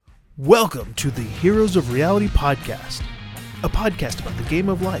Welcome to the Heroes of Reality podcast, a podcast about the game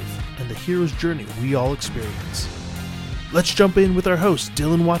of life and the hero's journey we all experience. Let's jump in with our host,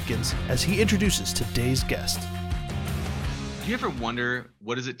 Dylan Watkins, as he introduces today's guest. Do you ever wonder,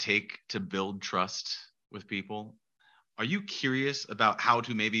 what does it take to build trust with people? Are you curious about how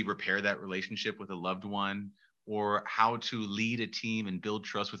to maybe repair that relationship with a loved one, or how to lead a team and build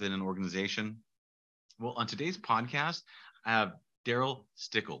trust within an organization? Well, on today's podcast, I have Daryl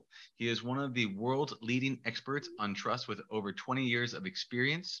Stickle. He is one of the world's leading experts on trust with over 20 years of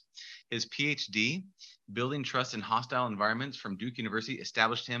experience. His PhD, Building Trust in Hostile Environments from Duke University,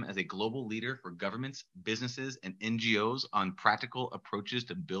 established him as a global leader for governments, businesses, and NGOs on practical approaches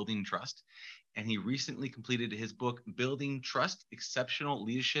to building trust. And he recently completed his book, Building Trust, Exceptional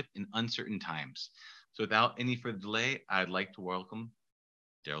Leadership in Uncertain Times. So without any further delay, I'd like to welcome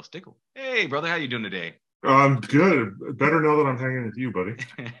Daryl Stickle. Hey, brother, how you doing today? I'm good. Better now that I'm hanging with you, buddy.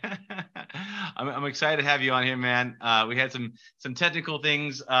 I'm excited to have you on here, man. We had some technical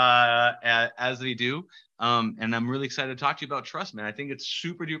things as we do, and I'm really excited to talk to you about trust, man. I think it's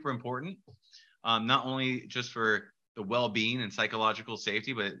super duper important, not only just for the well-being and psychological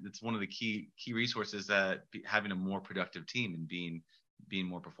safety, but it's one of the key resources that having a more productive team and being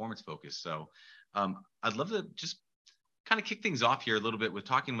more performance focused. So I'd love to just kind of kick things off here a little bit with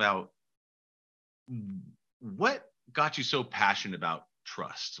talking about what got you so passionate about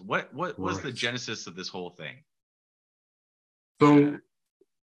trust. What was the genesis of this whole thing? So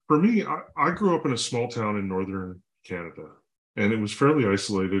for me, I grew up in a small town in northern Canada, and it was fairly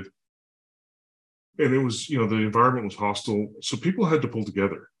isolated. And it was, the environment was hostile. So people had to pull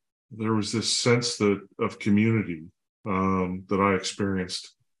together. There was this sense of community that I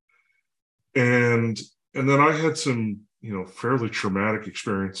experienced. And then I had some, fairly traumatic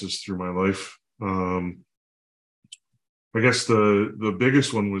experiences through my life. I guess the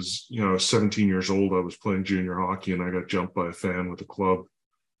biggest one was, 17 years old. I was playing junior hockey and I got jumped by a fan with a club.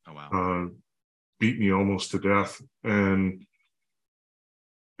 Oh, wow. Beat me almost to death. And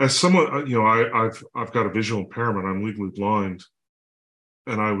as someone, I've got a visual impairment. I'm legally blind,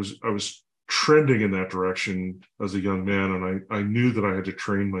 and I was trending in that direction as a young man, and I knew that I had to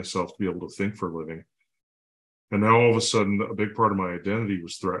train myself to be able to think for a living. And now all of a sudden, a big part of my identity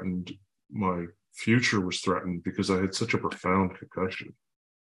was threatened. My future was threatened because I had such a profound concussion.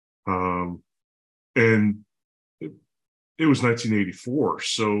 And it was 1984,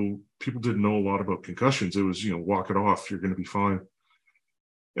 so people didn't know a lot about concussions. It was, walk it off, you're going to be fine.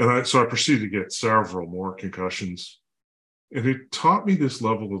 And so I proceeded to get several more concussions. And it taught me this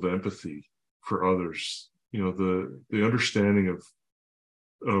level of empathy for others, the understanding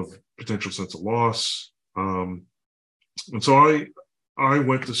of potential sense of loss. And so I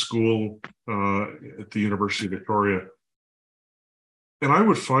went to school at the University of Victoria, and I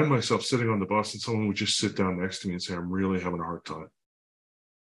would find myself sitting on the bus and someone would just sit down next to me and say, I'm really having a hard time.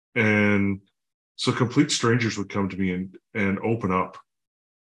 And so complete strangers would come to me and open up.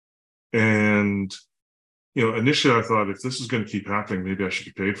 And, initially I thought, if this is going to keep happening, maybe I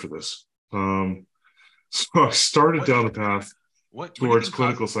should be paid for this. So I started down the path towards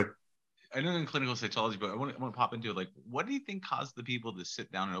clinical psych. I know in clinical psychology, but I want to pop into it. Like, what do you think caused the people to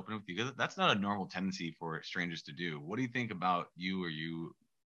sit down and open up with you? Because that's not a normal tendency for strangers to do. What do you think about you or your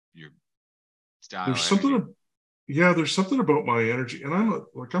style? There's something about my energy, and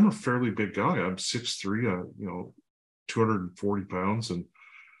I'm a fairly big guy. I'm 6'3", 240 pounds, and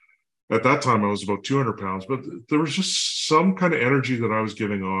at that time I was about 200 pounds. But there was just some kind of energy that I was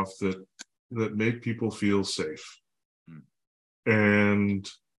giving off that made people feel safe, and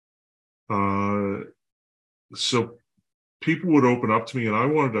so people would open up to me, and I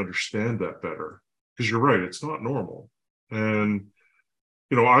wanted to understand that better, because you're right, it's not normal. And,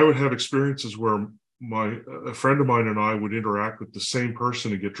 I would have experiences where a friend of mine and I would interact with the same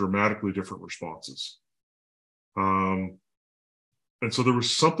person and get dramatically different responses. And so there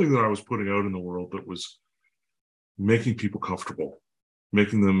was something that I was putting out in the world that was making people comfortable,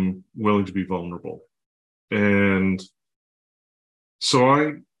 making them willing to be vulnerable. And so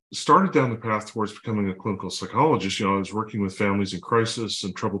I started down the path towards becoming a clinical psychologist. I was working with families in crisis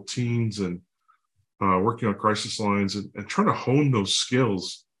and troubled teens, and working on crisis lines and trying to hone those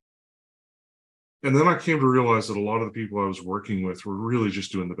skills. And then I came to realize that a lot of the people I was working with were really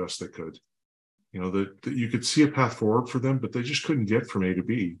just doing the best they could. That you could see a path forward for them, but they just couldn't get from A to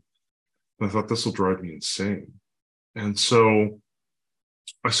B. And I thought, this will drive me insane. And so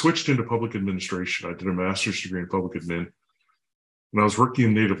I switched into public administration. I did a master's degree in public admin. And I was working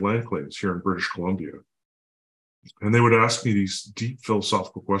in native land claims here in British Columbia. And they would ask me these deep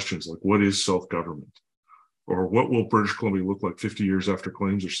philosophical questions like, what is self-government? Or what will British Columbia look like 50 years after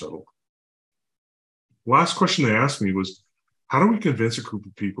claims are settled? Last question they asked me was, how do we convince a group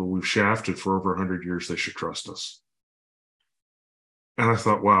of people we've shafted for over 100 years they should trust us? And I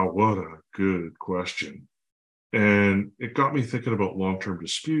thought, wow, what a good question. And it got me thinking about long-term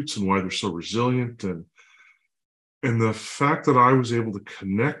disputes and why they're so resilient, and the fact that I was able to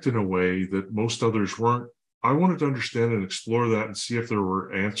connect in a way that most others weren't. I wanted to understand and explore that and see if there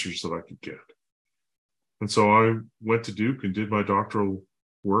were answers that I could get. And so I went to Duke and did my doctoral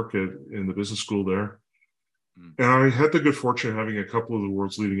work in the business school there. And I had the good fortune of having a couple of the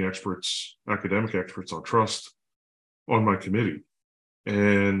world's leading experts, academic experts on trust, on my committee.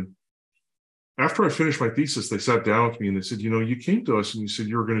 And after I finished my thesis, they sat down with me and they said, you came to us and you said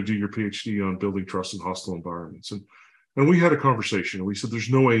you were going to do your PhD on building trust in hostile environments. And we had a conversation and we said, there's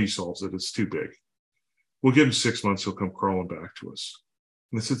no way he solves it. It's too big. We'll give him 6 months. He'll come crawling back to us.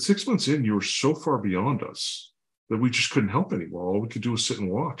 And they said, 6 months in, you were so far beyond us that we just couldn't help anymore. All we could do was sit and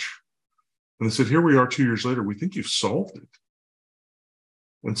watch. And they said, here we are 2 years later. We think you've solved it.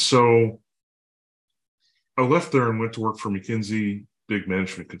 And so I left there and went to work for McKinsey, big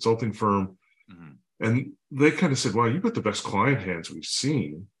management consulting firm. Mm-hmm. And they kind of said, wow, you've got the best client hands we've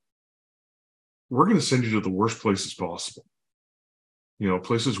seen. We're going to send you to the worst places possible.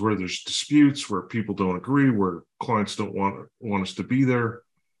 Places where there's disputes, where people don't agree, where clients don't want us to be there.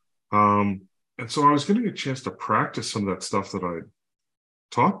 And so I was getting a chance to practice some of that stuff that I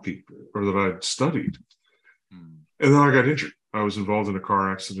taught people or that I'd studied. And then I got injured. I was involved in a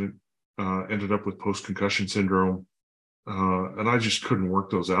car accident, ended up with post-concussion syndrome. And I just couldn't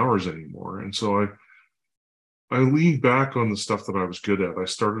work those hours anymore. And so I leaned back on the stuff that I was good at. I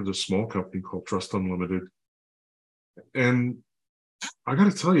started a small company called Trust Unlimited. And I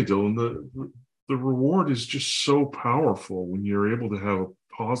got to tell you, Dylan, the reward is just so powerful when you're able to have a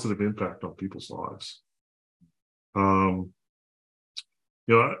positive impact on people's lives. And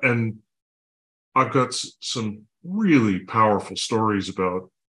I've got some really powerful stories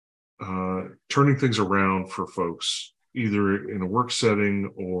about turning things around for folks, either in a work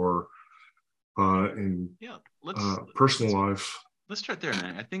setting or in personal life. Let's start there,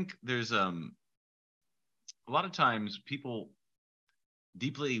 man. I think there's a lot of times people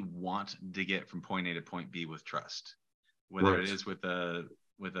deeply want to get from point A to point B with trust, whether it is with a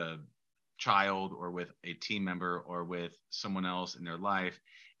child or with a team member or with someone else in their life,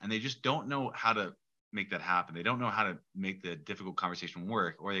 and they just don't know how to make that happen. They don't know how to make the difficult conversation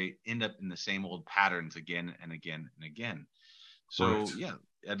work, or they end up in the same old patterns again and again and again. So yeah,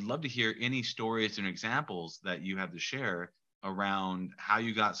 I'd love to hear any stories and examples that you have to share around how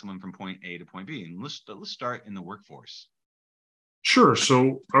you got someone from point A to point B. And let's start in the workforce. Sure.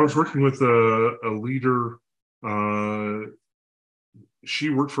 So I was working with a leader. She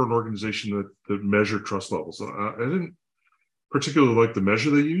worked for an organization that measured trust levels. I didn't particularly like the measure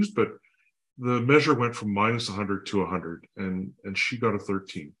they used, but the measure went from minus 100 to 100, and she got a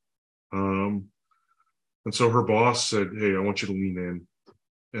 13. And so her boss said, hey, I want you to lean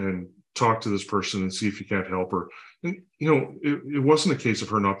in and talk to this person and see if you can't help her. And, it wasn't a case of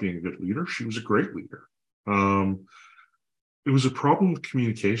her not being a good leader. She was a great leader. It was a problem with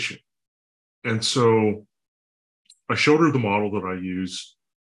communication. And so I showed her the model that I use,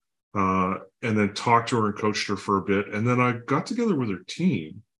 and then talked to her and coached her for a bit. And then I got together with her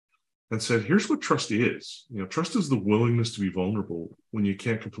team and said, here's what trust is. Trust is the willingness to be vulnerable when you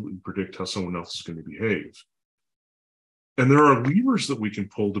can't completely predict how someone else is going to behave. And there are levers that we can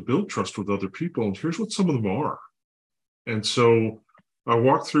pull to build trust with other people. And here's what some of them are. And so I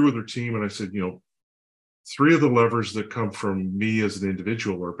walked through with her team and I said, 3 of the levers that come from me as an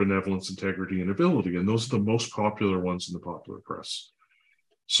individual are benevolence, integrity, and ability. And those are the most popular ones in the popular press.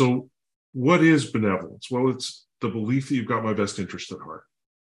 So what is benevolence? Well, it's the belief that you've got my best interest at heart.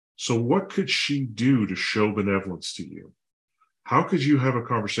 So what could she do to show benevolence to you? How could you have a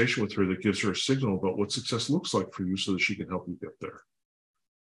conversation with her that gives her a signal about what success looks like for you so that she can help you get there?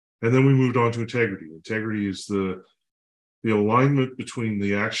 And then we moved on to integrity. Integrity is the alignment between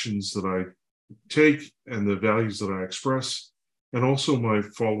the actions that I take and the values that I express, and also my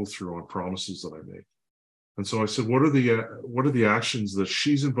follow through on promises that I make. And so I said, what are the actions that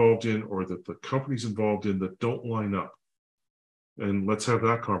she's involved in or that the company's involved in that don't line up? And let's have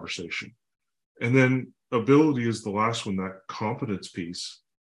that conversation. And then ability is the last one, that competence piece.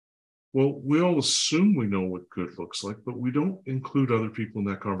 Well, we all assume we know what good looks like, but we don't include other people in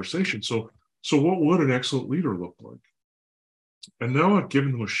that conversation. So what would an excellent leader look like? And now I've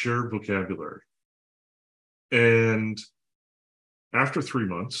given them a shared vocabulary. And after 3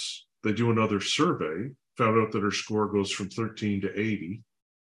 months, they do another survey, found out that her score goes from 13 to 80.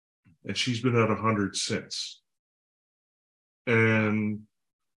 and she's been at 100 since. And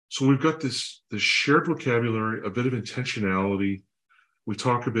so we've got this shared vocabulary, a bit of intentionality. We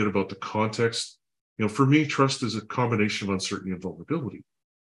talk a bit about the context. For me, trust is a combination of uncertainty and vulnerability.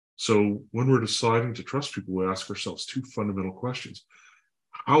 So when we're deciding to trust people, we ask ourselves two fundamental questions.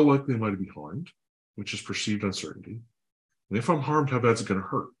 How likely am I to be harmed, which is perceived uncertainty? And if I'm harmed, how bad is it going to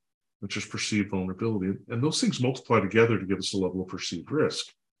hurt, which is perceived vulnerability? And those things multiply together to give us a level of perceived risk.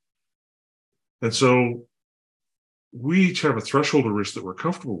 And so we each have a threshold of risk that we're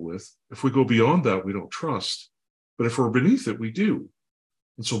comfortable with. If we go beyond that, we don't trust. But if we're beneath it, we do.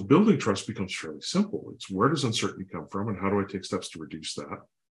 And so building trust becomes fairly simple. It's where does uncertainty come from and how do I take steps to reduce that?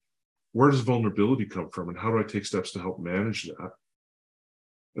 Where does vulnerability come from and how do I take steps to help manage that?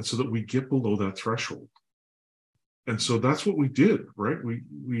 And so that we get below that threshold. And so that's what we did, right?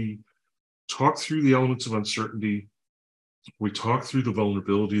 We talked through the elements of uncertainty. We talked through the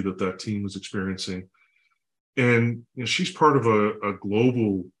vulnerability that team was experiencing. And she's part of a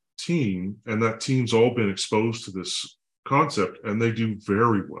global team, and that team's all been exposed to this concept, and they do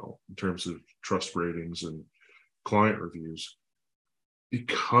very well in terms of trust ratings and client reviews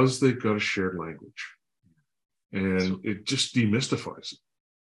because they've got a shared language, and it just demystifies it.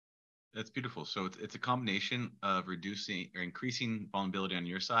 That's beautiful. So it's a combination of reducing or increasing vulnerability on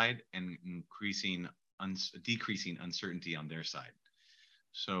your side and decreasing uncertainty on their side.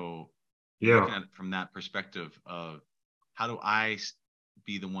 So looking at it from that perspective of how do I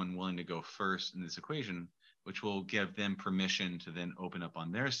be the one willing to go first in this equation, which will give them permission to then open up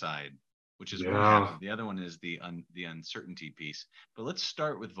on their side, which is one half. The other one is the uncertainty piece. But let's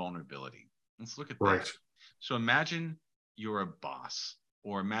start with vulnerability. Let's look at that. So imagine you're a boss,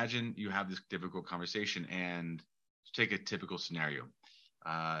 or imagine you have this difficult conversation, and take a typical scenario.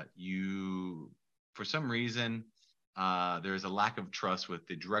 For some reason, there's a lack of trust with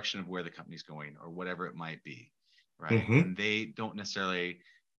the direction of where the company's going or whatever it might be, right? Mm-hmm. And they don't necessarily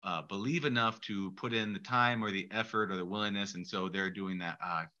believe enough to put in the time or the effort or the willingness. And so they're doing that.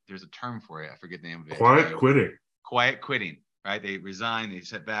 There's a term for it. I forget the name of it. Quiet quitting, right? They resign, they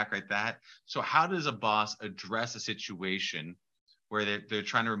sit back like that. So how does a boss address a situation where they're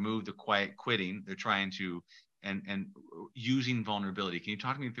trying to remove the quiet quitting? They're trying to, and using vulnerability. Can you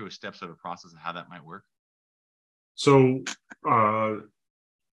talk me through steps of a process of how that might work? So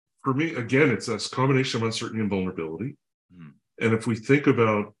for me, again, it's this combination of uncertainty and vulnerability. Mm-hmm. And if we think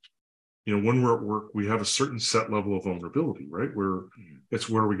about, when we're at work, we have a certain set level of vulnerability, right? Where it's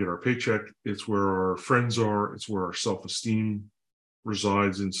where we get our paycheck, it's where our friends are, it's where our self-esteem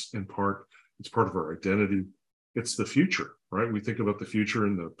resides in part. It's part of our identity. It's the future, right? We think about the future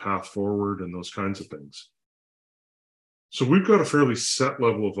and the path forward and those kinds of things. So we've got a fairly set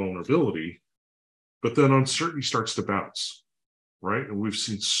level of vulnerability, but then uncertainty starts to bounce, right? And we've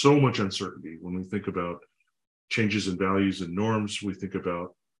seen so much uncertainty when we think about changes in values and norms. We think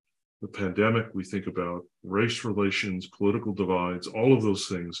about the pandemic. We think about race relations, political divides. All of those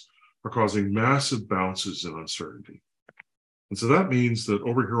things are causing massive bounces in uncertainty. And so that means that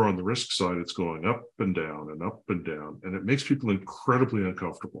over here on the risk side, it's going up and down and up and down, and it makes people incredibly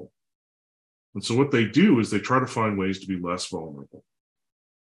uncomfortable. And so what they do is they try to find ways to be less vulnerable.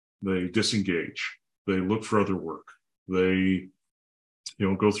 They disengage. They look for other work. They,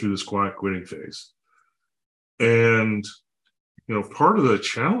 go through this quiet quitting phase. And, part of the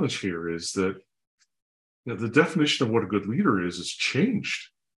challenge here is that the definition of what a good leader is has changed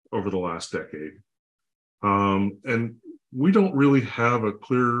over the last decade. And we don't really have a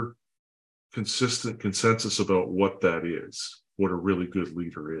clear, consistent consensus about what that is, what a really good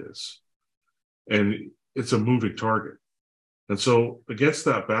leader is. And it's a moving target. And so against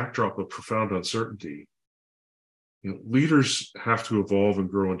that backdrop of profound uncertainty, leaders have to evolve and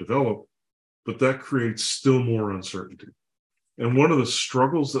grow and develop, but that creates still more uncertainty. And one of the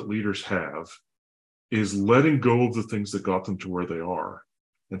struggles that leaders have is letting go of the things that got them to where they are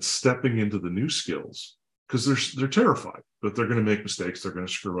and stepping into the new skills, because they're terrified that they're going to make mistakes, they're going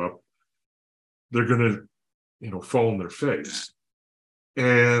to screw up, they're going to fall on their face.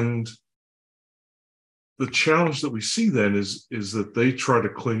 And the challenge that we see then is that they try to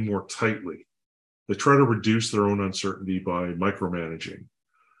cling more tightly. They try to reduce their own uncertainty by micromanaging,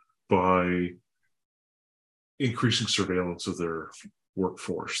 by increasing surveillance of their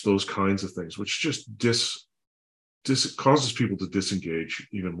workforce, those kinds of things, which just causes people to disengage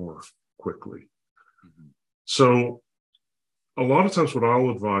even more quickly. Mm-hmm. So a lot of times what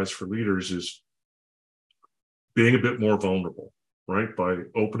I'll advise for leaders is being a bit more vulnerable, right? By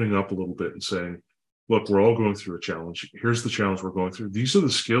opening up a little bit and saying, look, we're all going through a challenge. Here's the challenge we're going through. These are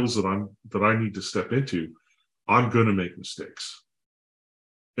the skills that I need to step into. I'm going to make mistakes.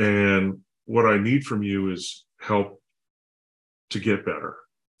 And what I need from you is help to get better,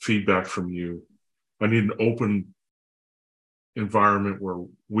 feedback from you. I need an open environment where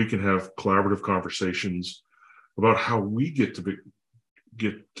we can have collaborative conversations about how we get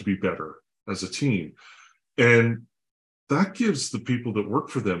to be better as a team. And that gives the people that work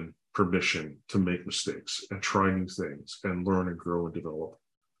for them permission to make mistakes and try new things and learn and grow and develop.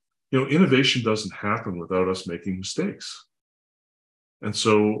 Innovation doesn't happen without us making mistakes. And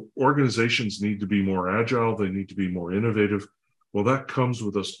so organizations need to be more agile. They need to be more innovative. Well, that comes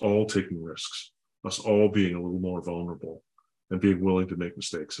with us all taking risks, us all being a little more vulnerable and being willing to make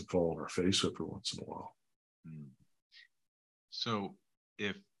mistakes and fall on our face every once in a while. So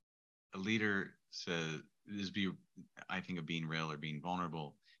if a leader says, I think of being real or being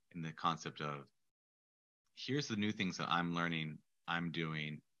vulnerable in the concept of, here's the new things that I'm learning, I'm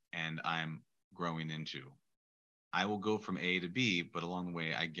doing, and I'm growing into. I will go from A to B, but along the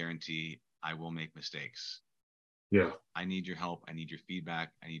way, I guarantee I will make mistakes. Yeah. I need your help. I need your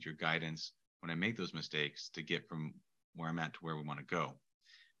feedback. I need your guidance when I make those mistakes to get from where I'm at to where we want to go.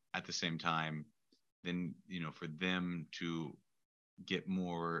 At the same time, then, for them to get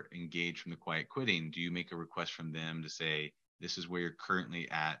more engaged from the quiet quitting, do you make a request from them to say, this is where you're currently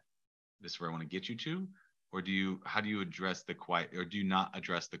at, this is where I want to get you to? Or how do you address do you not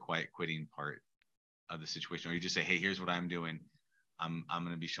address the quiet quitting part of the situation? Or you just say, hey, here's what I'm doing. I'm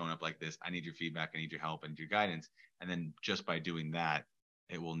going to be showing up like this. I need your feedback. I need your help and your guidance. And then just by doing that,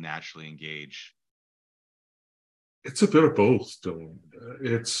 it will naturally engage. It's a bit of both, Dylan.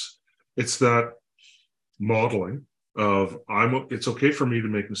 It's that modeling of it's okay for me to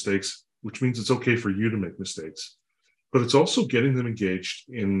make mistakes, which means it's okay for you to make mistakes. But it's also getting them engaged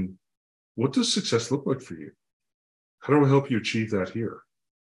in, what does success look like for you? How do I help you achieve that here?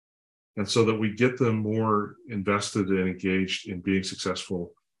 And so that we get them more invested and engaged in being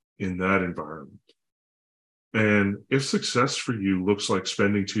successful in that environment. And if success for you looks like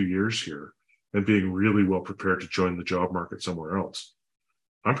spending 2 years here and being really well prepared to join the job market somewhere else,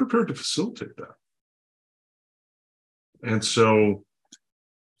 I'm prepared to facilitate that. And so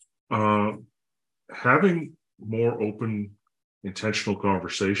having more open, intentional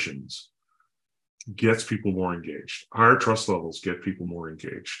conversations gets people more engaged. Higher trust levels get people more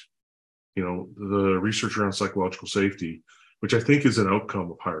engaged. The research around psychological safety, which I think is an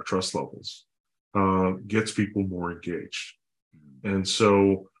outcome of higher trust levels, gets people more engaged. And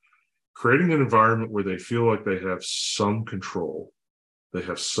so creating an environment where they feel like they have some control, they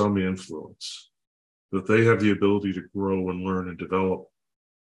have some influence, that they have the ability to grow and learn and develop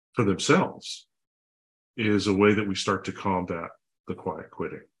for themselves, is a way that we start to combat the quiet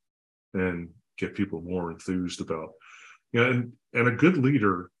quitting and get people more enthused about. And a good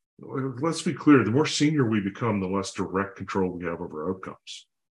leader, let's be clear, the more senior we become, the less direct control we have over outcomes.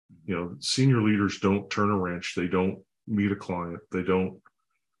 Senior leaders don't turn a wrench. They don't meet a client. They don't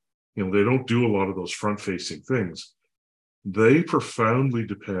do a lot of those front-facing things. They profoundly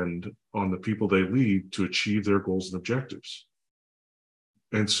depend on the people they lead to achieve their goals and objectives.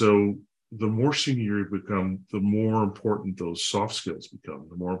 And so the more senior you become, the more important those soft skills become,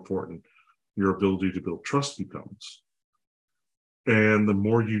 the more important your ability to build trust becomes. And the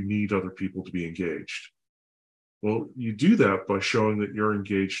more you need other people to be engaged. Well, you do that by showing that you're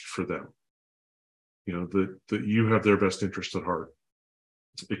engaged for them, that you have their best interest at heart.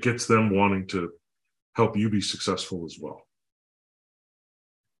 It gets them wanting to help you be successful as well.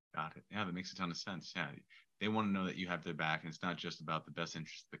 Got it. Yeah, that makes a ton of sense. Yeah, they want to know that you have their back, and it's not just about the best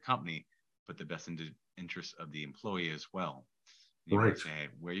interest of the company, but the best interest of the employee as well. You right. Say, hey,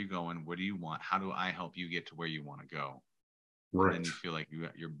 where are you going? What do you want? How do I help you get to where you want to go? Right. And then you feel like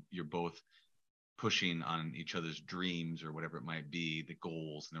you're both pushing on each other's dreams or whatever it might be, the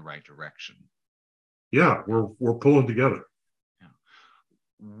goals in the right direction. Yeah, we're pulling together. Yeah.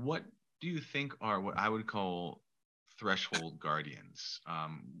 What do you think are what I would call threshold guardians?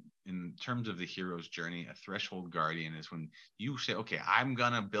 In terms of the hero's journey, a threshold guardian is when you say, okay, I'm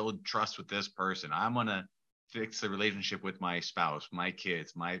going to build trust with this person. I'm going to fix the relationship with my spouse, my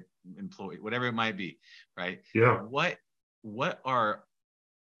kids, my employee, whatever it might be, right? Yeah. What are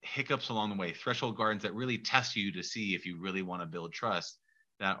hiccups along the way, threshold guardians that really test you to see if you really want to build trust,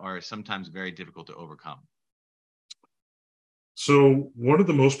 that are sometimes very difficult to overcome? So one of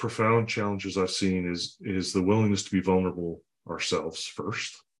the most profound challenges I've seen is the willingness to be vulnerable ourselves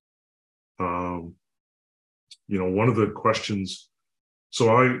first. One of the questions,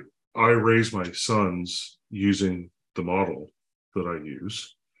 so I raise my sons using the model that I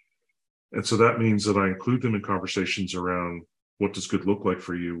use. And so that means that I include them in conversations around what does good look like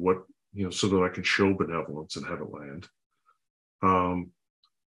for you, so that I can show benevolence and have it land.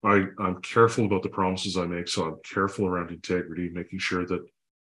 I'm careful about the promises I make. So I'm careful around integrity, making sure that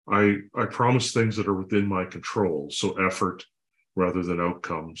I promise things that are within my control. So effort rather than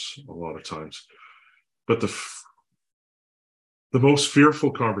outcomes a lot of times. But the most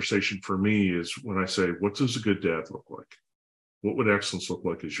fearful conversation for me is when I say, what does a good dad look like? What would excellence look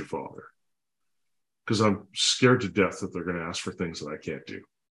like as your father? Because I'm scared to death that they're going to ask for things that I can't do.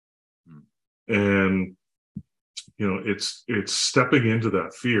 And, it's stepping into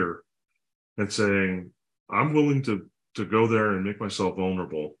that fear and saying, I'm willing to go there and make myself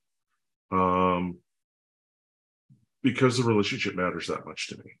vulnerable because the relationship matters that much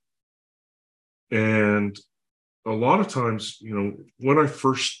to me. And a lot of times, when I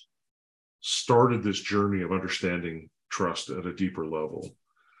first started this journey of understanding trust at a deeper level,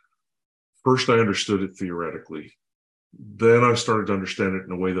 first I understood it theoretically. Then I started to understand it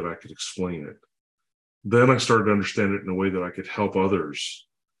in a way that I could explain it. Then I started to understand it in a way that I could help others.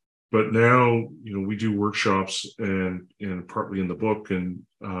 But now, we do workshops and partly in the book and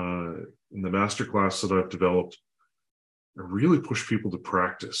in the masterclass that I've developed, I really push people to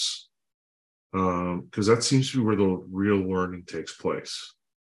practice because that seems to be where the real learning takes place.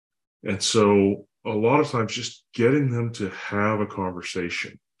 And so a lot of times just getting them to have a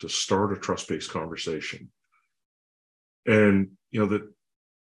conversation, to start a trust-based conversation. And, that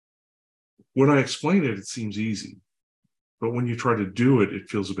when I explain it, it seems easy. But when you try to do it, it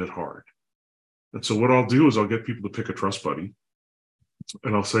feels a bit hard. And so what I'll do is I'll get people to pick a trust buddy.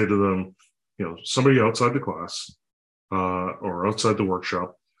 And I'll say to them, somebody outside the class or outside the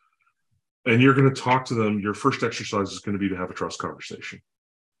workshop, and you're going to talk to them. Your first exercise is going to be to have a trust conversation.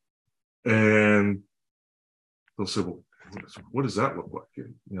 And they'll say, well, what does that look like?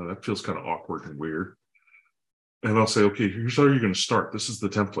 That feels kind of awkward and weird. And I'll say, okay, here's how you're going to start. This is the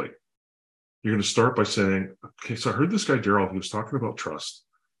template. You're going to start by saying, okay, so I heard this guy, Daryl, he was talking about trust.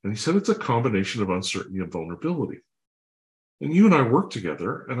 And he said it's a combination of uncertainty and vulnerability. And you and I work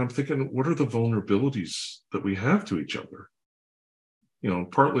together, and I'm thinking, what are the vulnerabilities that we have to each other?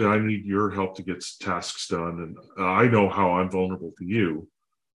 Partly I need your help to get tasks done, and I know how I'm vulnerable to you.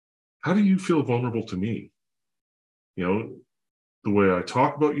 How do you feel vulnerable to me? The way I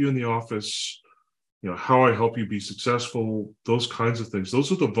talk about you in the office, how I help you be successful, those kinds of things.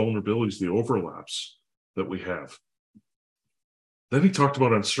 Those are the vulnerabilities, the overlaps that we have. Then he talked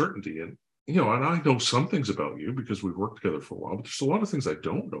about uncertainty, and I know some things about you because we've worked together for a while, but there's a lot of things I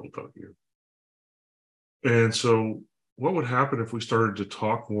don't know about you. And so what would happen if we started to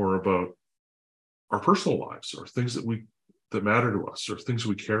talk more about our personal lives or things that matter to us or things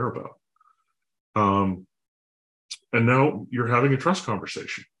we care about? And now you're having a trust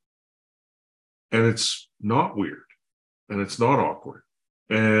conversation. And it's not weird and it's not awkward.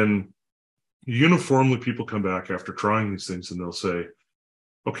 And uniformly, people come back after trying these things and they'll say,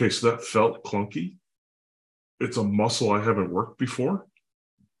 okay, so that felt clunky. It's a muscle I haven't worked before.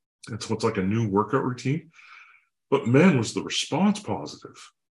 It's what's like a new workout routine. But man, was the response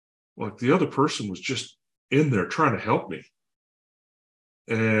positive. Like the other person was just in there trying to help me.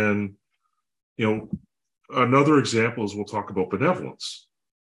 And, another example is we'll talk about benevolence.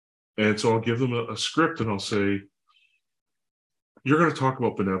 And so I'll give them a script and I'll say, you're going to talk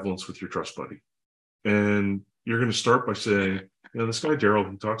about benevolence with your trust buddy. And you're going to start by saying, this guy, Daryl,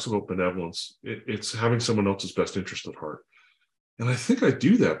 he talks about benevolence. It's having someone else's best interest at heart. And I think I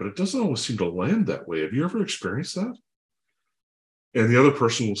do that, but it doesn't always seem to land that way. Have you ever experienced that? And the other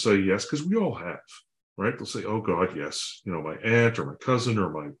person will say, yes, because we all have, right? They'll say, oh God, yes. My aunt or my cousin or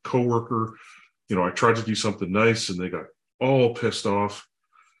my coworker, I tried to do something nice and they got all pissed off.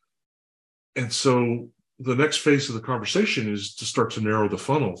 And so the next phase of the conversation is to start to narrow the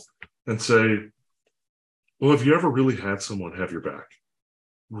funnel and say, well, have you ever really had someone have your back,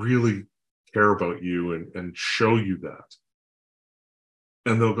 really care about you and show you that?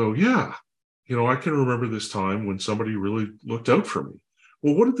 And they'll go, yeah, I can remember this time when somebody really looked out for me.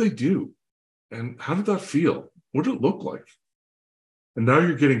 Well, what did they do? And how did that feel? What did it look like? And now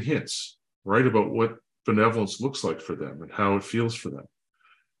you're getting hints, right, about what benevolence looks like for them and how it feels for them.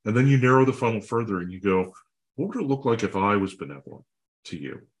 And then you narrow the funnel further and you go, what would it look like if I was benevolent to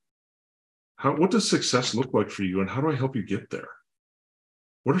you? What does success look like for you? And how do I help you get there?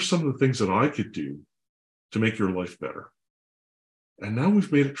 What are some of the things that I could do to make your life better? And now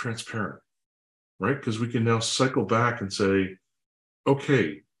we've made it transparent, right? Because we can now cycle back and say,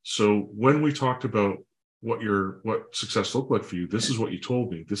 okay, so when we talked about what success looked like for you, this is what you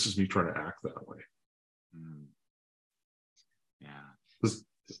told me. This is me trying to act that way.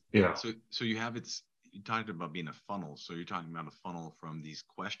 Yeah. So you talked about being a funnel. So you're talking about a funnel from these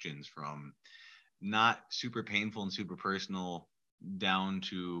questions from not super painful and super personal down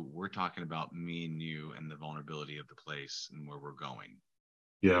to we're talking about me and you and the vulnerability of the place and where we're going.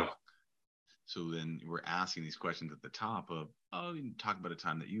 Yeah. So then we're asking these questions at the top of, oh, you talk about a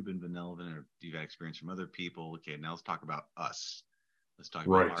time that you've been benevolent or you've had experience from other people. Okay, now let's talk about us. Let's talk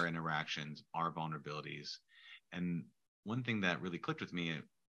about our interactions, our vulnerabilities. And one thing that really clicked with me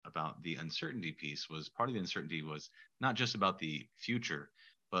about the uncertainty piece was part of the uncertainty was not just about the future,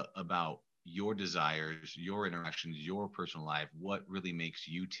 but about your desires, your interactions, your personal life, what really makes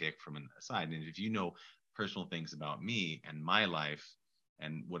you tick from an aside. And if you know personal things about me and my life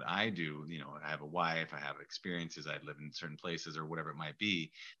and what I do, you know, I have a wife, I have experiences, I live in certain places or whatever it might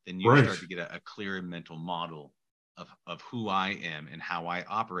be, then you start to get a clear mental model of who I am and how I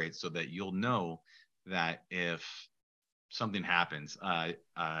operate, so that you'll know that if something happens,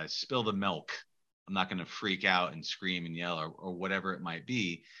 spill the milk, I'm not going to freak out and scream and yell or whatever it might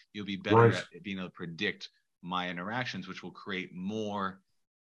be. You'll be better at being able to predict my interactions, which will create more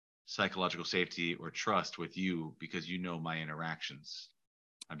psychological safety or trust with you because you know my interactions,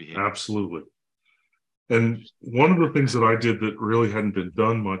 my behavior. Absolutely. And one of the things that I did that really hadn't been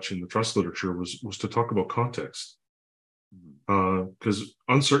done much in the trust literature was to talk about context. Because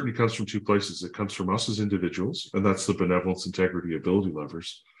uncertainty comes from two places. It comes from us as individuals, and that's the benevolence, integrity, ability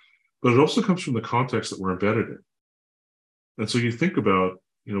levers. But it also comes from the context that we're embedded in. And so you think about,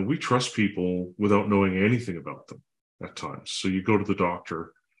 you know, we trust people without knowing anything about them at times. So you go to the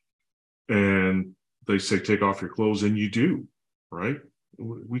doctor and they say, take off your clothes, and you do, right?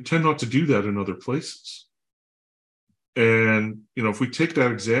 We tend not to do that in other places. And, you know, if we take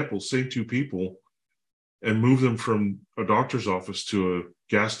that example, same two people, and move them from a doctor's office to a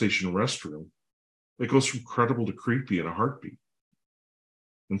gas station restroom, it goes from credible to creepy in a heartbeat.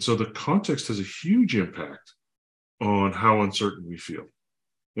 And so the context has a huge impact on how uncertain we feel.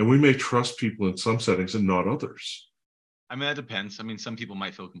 And we may trust people in some settings and not others. I mean, that depends. I mean, some people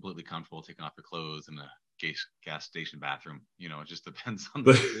might feel completely comfortable taking off their clothes in a gas station bathroom. You know, it just depends on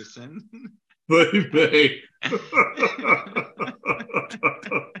the person. They may.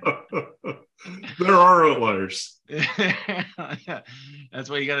 There are outliers. Yeah. That's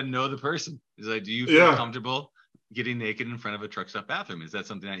why you got to know the person. Is like, do you feel comfortable getting naked in front of a truck stop bathroom? Is that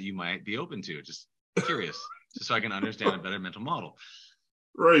something that you might be open to? Just curious, just so I can understand a better mental model.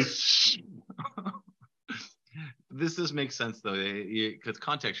 Right. This does make sense though, because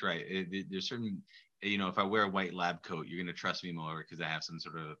context, right? There's certain, you know, if I wear a white lab coat, you're going to trust me more because I have some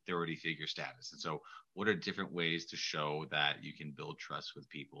sort of authority figure status. And so what are different ways to show that you can build trust with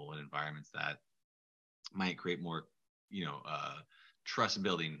people in environments that might create more, you know, trust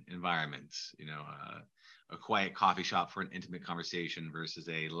building environments, you know, a quiet coffee shop for an intimate conversation versus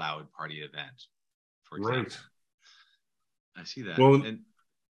a loud party event, for example. Right. I see that. Well, and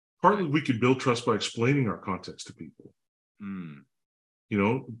partly we can build trust by explaining our context to people. You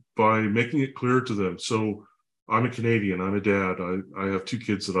know, by making it clear to them. So I'm a Canadian, I'm a dad, I have two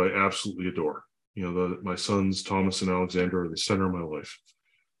kids that I absolutely adore. You know, my sons, Thomas and Alexander, are the center of my life.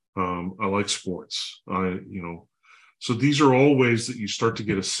 I like sports. You know, so these are all ways that you start to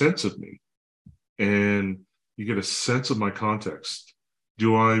get a sense of me and you get a sense of my context.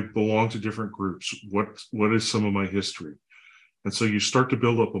 Do I belong to different groups? What is some of my history? And so you start to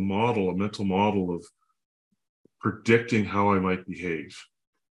build up a mental model of predicting how I might behave.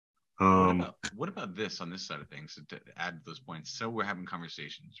 What about this on this side of things to add to those points? So we're having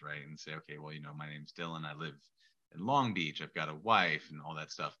conversations, right? And say, okay, well, you know, my name's Dylan. I live in Long Beach. I've got a wife and all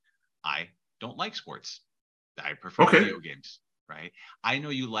that stuff. I don't like sports. I prefer video games, right? I know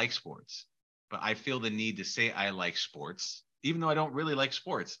you like sports, but I feel the need to say I like sports, even though I don't really like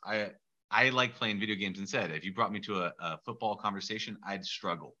sports. I like playing video games instead. If you brought me to a football conversation, I'd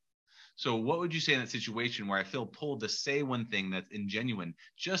struggle. So what would you say in that situation where I feel pulled to say one thing that's ingenuine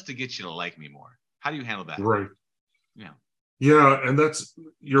just to get you to like me more? How do you handle that? Right. Yeah. Yeah. And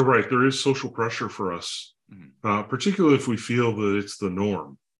you're right. There is social pressure for us, particularly if we feel that it's the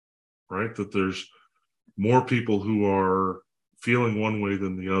norm, right? That there's more people who are feeling one way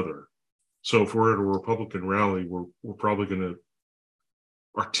than the other. So if we're at a Republican rally, we're probably going to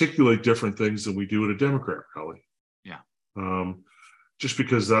articulate different things than we do at a Democrat rally. Yeah. Just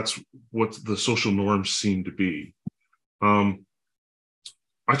because that's what the social norms seem to be. I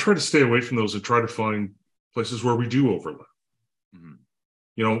try to stay away from those and try to find places where we do overlap.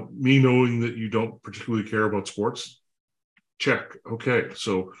 You know, me knowing that you don't particularly care about sports, check. Okay,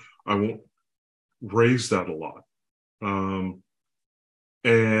 so I won't raise that a lot.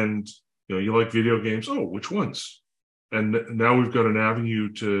 And, you know, you like video games. Oh, which ones? And now we've got an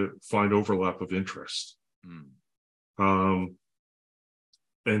avenue to find overlap of interest.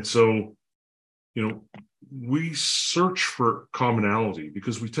 And so, you know, we search for commonality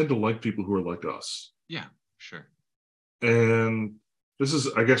because we tend to like people who are like us. Yeah, sure. And this is,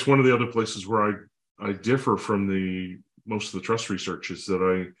 I guess, one of the other places where I differ from most of the trust research is that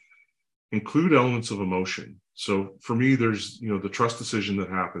I include elements of emotion. So for me, there's, the trust decision that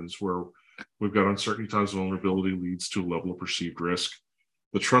happens where we've got uncertainty times vulnerability leads to a level of perceived risk.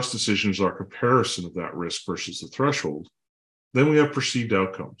 The trust decision is our comparison of that risk versus the threshold. Then we have perceived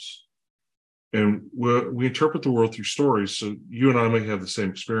outcomes. And we interpret the world through stories. So you and I may have the same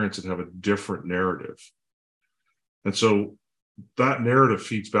experience and have a different narrative. And so that narrative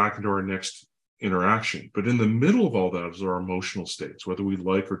feeds back into our next interaction. But in the middle of all that is our emotional states, whether we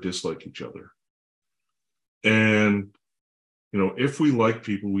like or dislike each other. And, if we like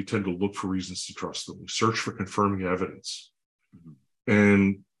people, we tend to look for reasons to trust them. We search for confirming evidence. Mm-hmm.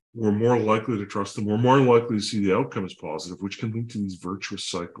 And we're more likely to trust them. We're more likely to see the outcome as positive, which can lead to these virtuous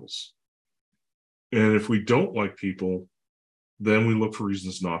cycles. And if we don't like people, then we look for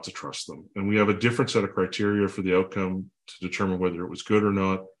reasons not to trust them. And we have a different set of criteria for the outcome to determine whether it was good or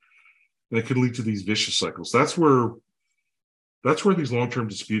not. And it can lead to these vicious cycles. That's where these long-term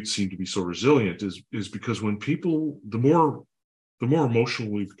disputes seem to be so resilient is because when people, the more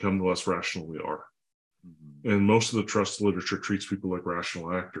emotional we become, the less rational we are. Mm-hmm. And most of the trust literature treats people like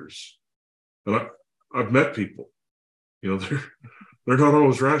rational actors. And I've met people, they're not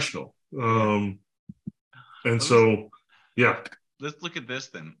always rational. And so, yeah. Let's look at this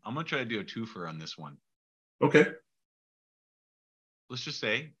then. I'm going to try to do a twofer on this one. Okay. Let's just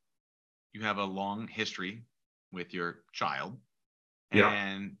say you have a long history with your child, yeah,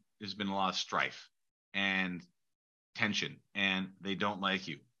 and there's been a lot of strife and tension, and they don't like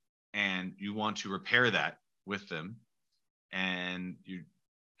you, and you want to repair that with them, and you're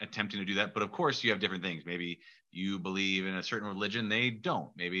attempting to do that. But of course, you have different things. Maybe you believe in a certain religion, they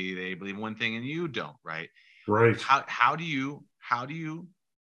don't. Maybe they believe in one thing and you don't, right? Right. How do you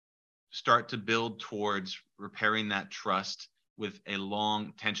start to build towards repairing that trust with a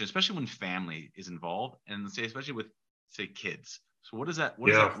long tension, especially when family is involved, and especially with kids? So what does that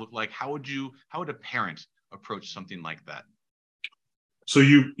look like? How would a parent approach something like that? So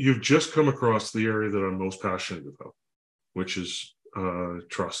you've just come across the area that I'm most passionate about, which is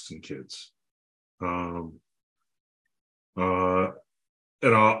trust in kids.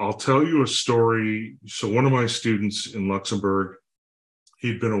 And I'll tell you a story. So one of my students in Luxembourg,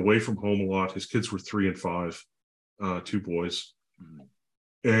 he'd been away from home a lot. His kids were 3 and 5, 2 boys. Mm-hmm.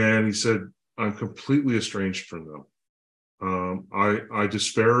 And he said, I'm completely estranged from them. I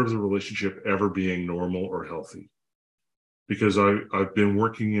despair of the relationship ever being normal or healthy because I've been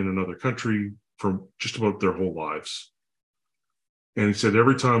working in another country for just about their whole lives. And he said,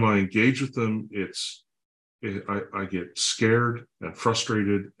 every time I engage with them, I get scared and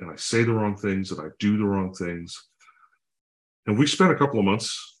frustrated, and I say the wrong things and I do the wrong things. And we spent a couple of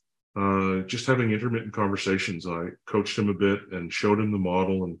months just having intermittent conversations. I coached him a bit and showed him the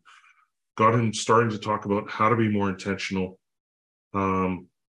model and got him starting to talk about how to be more intentional.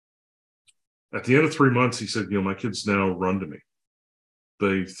 At the end of 3 months, he said, my kids now run to me.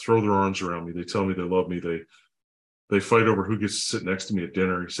 They throw their arms around me. They tell me they love me. They fight over who gets to sit next to me at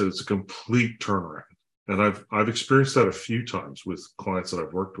dinner. He said it's a complete turnaround. And I've experienced that a few times with clients that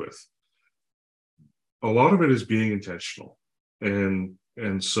I've worked with. A lot of it is being intentional. And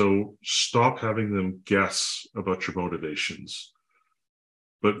so stop having them guess about your motivations,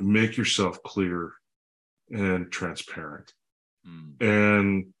 but make yourself clear and transparent.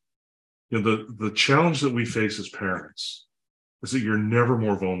 And the challenge that we face as parents is that you're never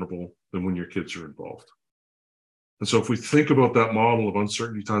more vulnerable than when your kids are involved. And so if we think about that model of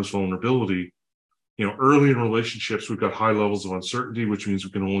uncertainty times vulnerability, early in relationships, we've got high levels of uncertainty, which means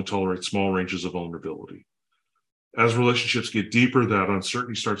we can only tolerate small ranges of vulnerability. As relationships get deeper, that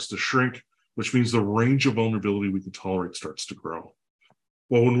uncertainty starts to shrink, which means the range of vulnerability we can tolerate starts to grow.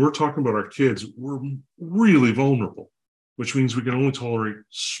 Well, when we're talking about our kids, we're really vulnerable, which means we can only tolerate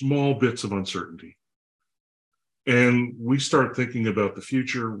small bits of uncertainty. And we start thinking about the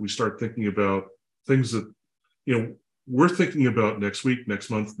future. We start thinking about things that, we're thinking about next week, next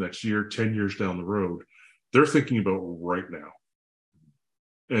month, next year, 10 years down the road. They're thinking about right now.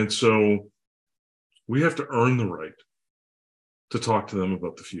 And so we have to earn the right to talk to them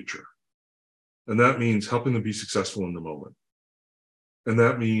about the future. And that means helping them be successful in the moment. And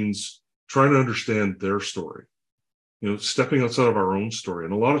that means trying to understand their story, stepping outside of our own story.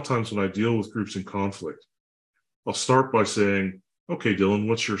 And a lot of times when I deal with groups in conflict, I'll start by saying, okay, Dylan,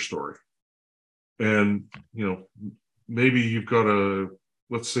 what's your story? And, maybe you've got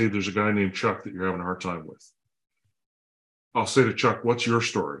let's say there's a guy named Chuck that you're having a hard time with. I'll say to Chuck, what's your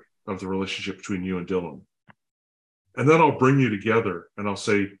story of the relationship between you and Dylan? And then I'll bring you together and I'll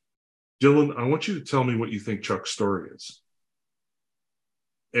say, Dylan, I want you to tell me what you think Chuck's story is.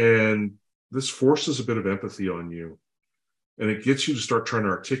 And this forces a bit of empathy on you. And it gets you to start trying to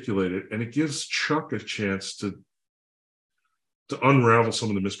articulate it. And it gives Chuck a chance to unravel some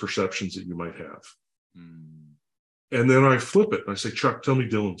of the misperceptions that you might have. And then I flip it and I say, Chuck, tell me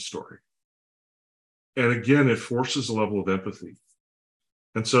Dylan's story. And again, it forces a level of empathy.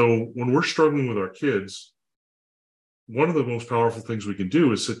 And so when we're struggling with our kids, one of the most powerful things we can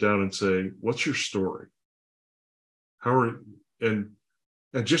do is sit down and say, what's your story? And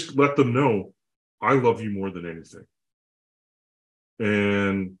just let them know, I love you more than anything.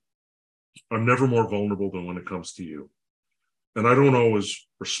 And I'm never more vulnerable than when it comes to you. And I don't always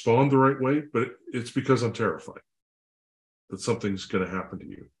respond the right way, but it's because I'm terrified that something's going to happen to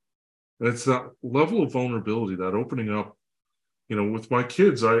you. And it's that level of vulnerability, that opening up. With my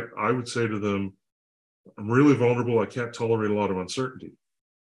kids, I would say to them, I'm really vulnerable. I can't tolerate a lot of uncertainty.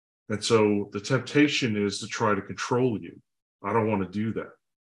 And so the temptation is to try to control you. I don't want to do that.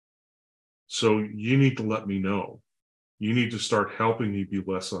 So you need to let me know. You need to start helping me be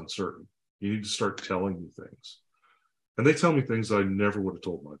less uncertain. You need to start telling me things. And they tell me things I never would have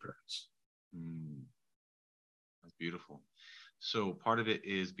told my parents. That's beautiful. So part of it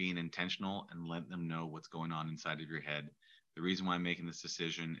is being intentional and let them know what's going on inside of your head. The reason why I'm making this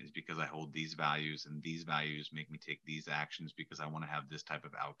decision is because I hold these values, and these values make me take these actions because I want to have this type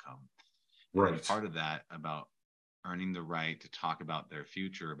of outcome. Right. And part of that about earning the right to talk about their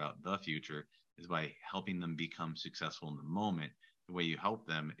future, about the future, is by helping them become successful in the moment. The way you help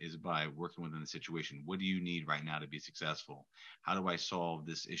them is by working within the situation. What do you need right now to be successful? How do I solve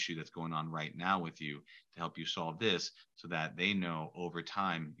this issue that's going on right now with you to help you solve this, so that they know over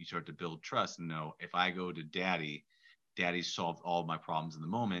time you start to build trust and know, if I go to Daddy's solved all of my problems in the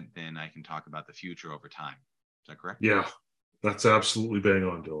moment, then I can talk about the future over time. Is that correct? Yeah, that's absolutely bang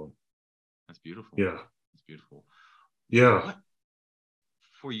on, Dylan. That's beautiful. Yeah. That's beautiful. Yeah.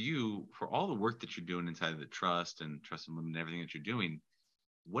 For you, for all the work that you're doing inside of the Trust and Women and everything that you're doing,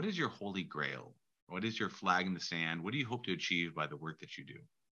 what is your holy grail? What is your flag in the sand? What do you hope to achieve by the work that you do?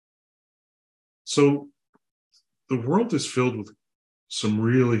 So the world is filled with some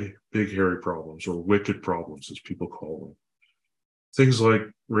really big, hairy problems, or wicked problems, as people call them. Things like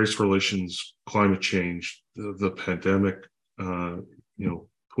race relations, climate change, the pandemic,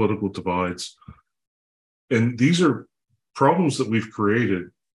 political divides. And these are problems that we've created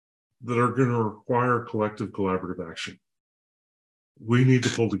that are going to require collective collaborative action. We need to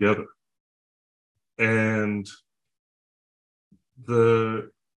pull together. And the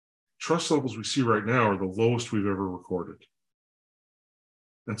trust levels we see right now are the lowest we've ever recorded.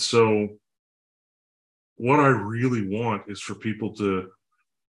 And so what I really want is for people to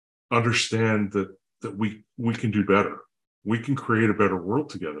understand that we can do better. We can create a better world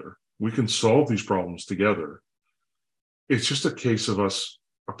together. We can solve these problems together. It's just a case of us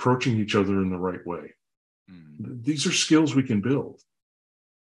approaching each other in the right way. These are skills we can build.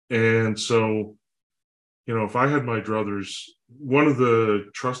 And so, if I had my druthers, one of the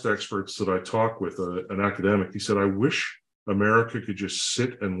trust experts that I talk with, an academic, he said, I wish America could just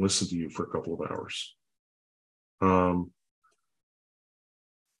sit and listen to you for a couple of hours. And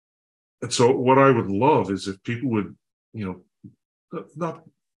so what I would love is if people would, not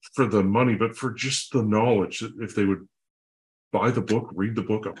for the money, but for just the knowledge, if they would buy the book, read the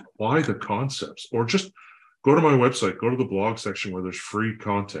book, apply the concepts, or just go to my website, go to the blog section where there's free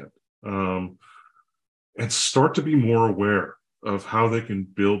content, and start to be more aware of how they can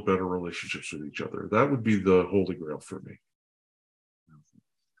build better relationships with each other. That would be the holy grail for me.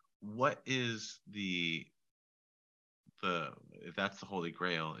 What is if that's the holy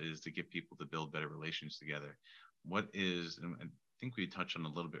grail, is to get people to build better relations together? What is, and I think we touched on a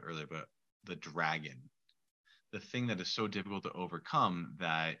little bit earlier, but the dragon, the thing that is so difficult to overcome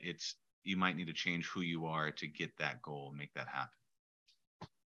that you might need to change who you are to get that goal and make that happen?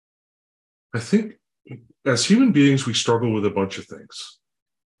 I think as human beings, we struggle with a bunch of things.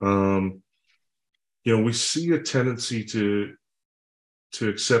 We see a tendency to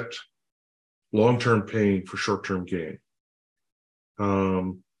accept long-term pain for short-term gain.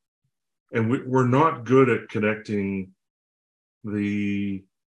 And we're not good at connecting the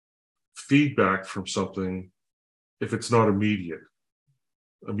feedback from something if it's not immediately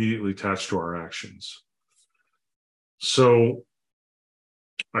attached to our actions. So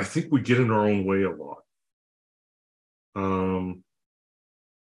I think we get in our own way a lot.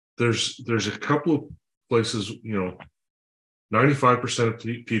 There's a couple of places, 95% of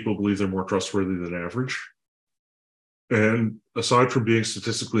people believe they're more trustworthy than average. And aside from being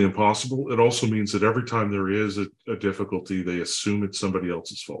statistically impossible, it also means that every time there is a difficulty, they assume it's somebody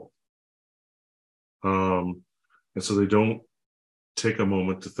else's fault. And so they don't take a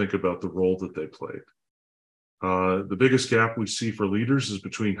moment to think about the role that they played. The biggest gap we see for leaders is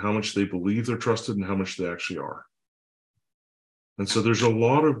between how much they believe they're trusted and how much they actually are. And so there's a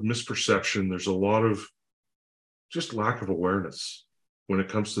lot of misperception. There's a lot of just lack of awareness when it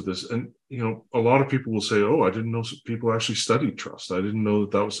comes to this. And, a lot of people will say, oh, I didn't know people actually studied trust. I didn't know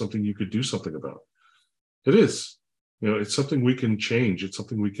that was something you could do something about. It is. It's something we can change. It's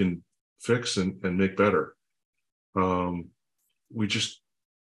something we can fix and make better. We just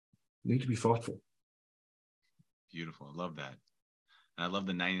need to be thoughtful. Beautiful. I love that. And I love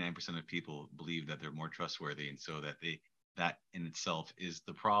the 99% of people believe that they're more trustworthy. And so that in itself is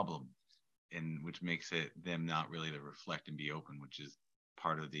the problem, and which makes it them not really to reflect and be open, which is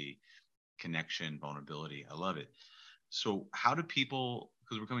part of the connection, vulnerability. I love it. So how do people,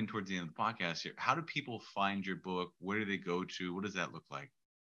 because we're coming towards the end of the podcast here, how do people find your book? Where do they go to? What does that look like?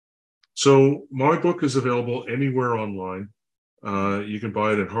 So my book is available anywhere online. You can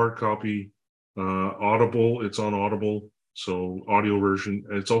buy it in hard copy, Audible. It's on Audible, so audio version.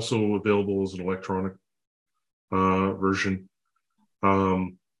 And it's also available as an electronic version.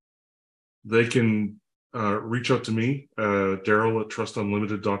 They can reach out to me,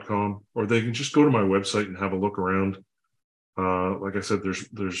 Daryl@trustunlimited.com, or they can just go to my website and have a look around. Like I said,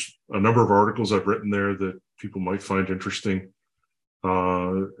 there's a number of articles I've written there that people might find interesting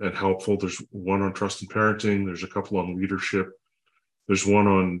and helpful. There's one on trust and parenting. There's a couple on leadership. There's one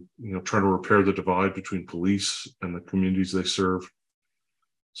on trying to repair the divide between police and the communities they serve.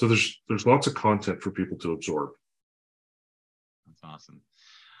 So there's lots of content for people to absorb. That's awesome.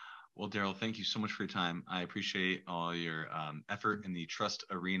 Well, Daryl, thank you so much for your time. I appreciate all your effort in the trust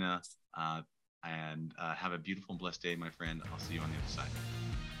arena, and have a beautiful and blessed day, my friend. I'll see you on the other side.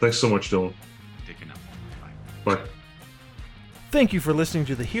 Thanks so much, Dylan. Take care now. Bye. Thank you for listening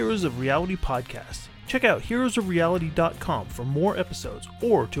to the Heroes of Reality podcast. Check out heroesofreality.com for more episodes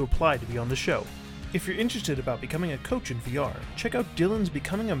or to apply to be on the show. If you're interested about becoming a coach in VR, check out Dylan's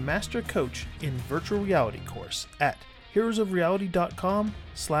Becoming a Master Coach in Virtual Reality course at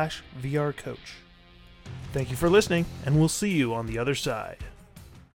heroesofreality.com/VR coach. Thank you for listening, and we'll see you on the other side.